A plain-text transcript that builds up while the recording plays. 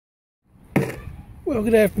Well,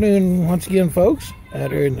 good afternoon once again, folks.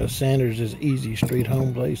 Out here in the Sanders' Easy Street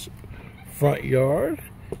Home Place front yard.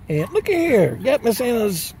 And look at here. Got Miss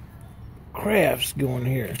Anna's crafts going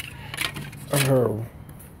here. Or her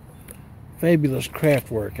fabulous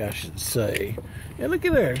craft work, I should say. And look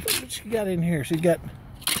at her. Look what she got in here. She's got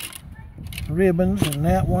ribbons and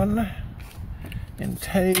that one. And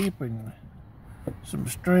tape and some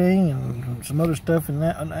string and some other stuff in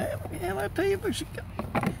that. And I tell you, look, she got...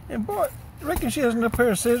 And boy, I reckon she has another pair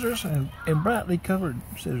of scissors and brightly colored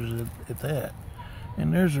scissors at that.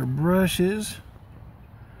 And there's her brushes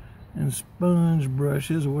and sponge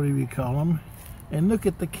brushes, or whatever you call them. And look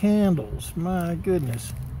at the candles. My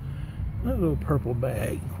goodness. That little purple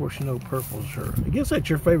bag. Of course, you know purple's her. I guess that's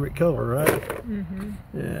your favorite color, right? Mm-hmm.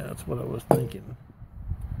 Yeah, that's what I was thinking.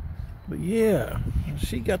 But yeah,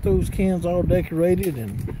 she got those cans all decorated,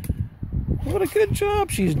 and what a good job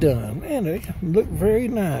she's done. Man, they look very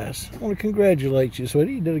nice. I want to congratulate you,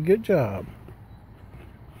 sweetie. You did a good job.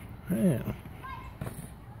 Man.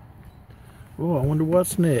 Oh, I wonder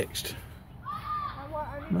what's next.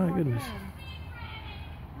 My goodness.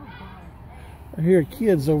 I hear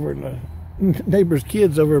kids over in the neighbors'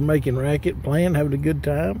 kids over making racket, playing, having a good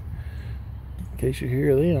time. In case you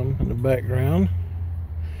hear them in the background.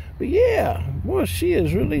 But yeah, boy, she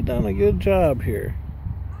has really done a good job here.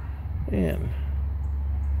 And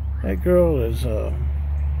that girl is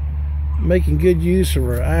making good use of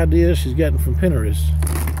her ideas she's gotten from Pinterest.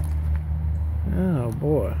 Oh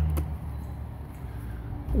boy.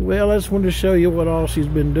 Well, I just wanted to show you what all she's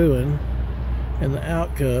been doing and the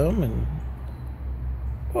outcome. And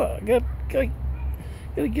well, I gotta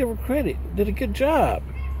give her credit. Did a good job.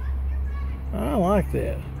 I like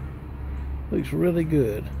that. Looks really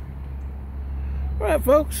good. All right,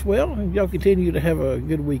 folks. Well, y'all continue to have a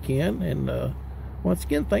good weekend. And once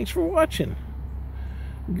again, thanks for watching.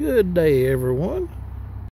 Good day, everyone.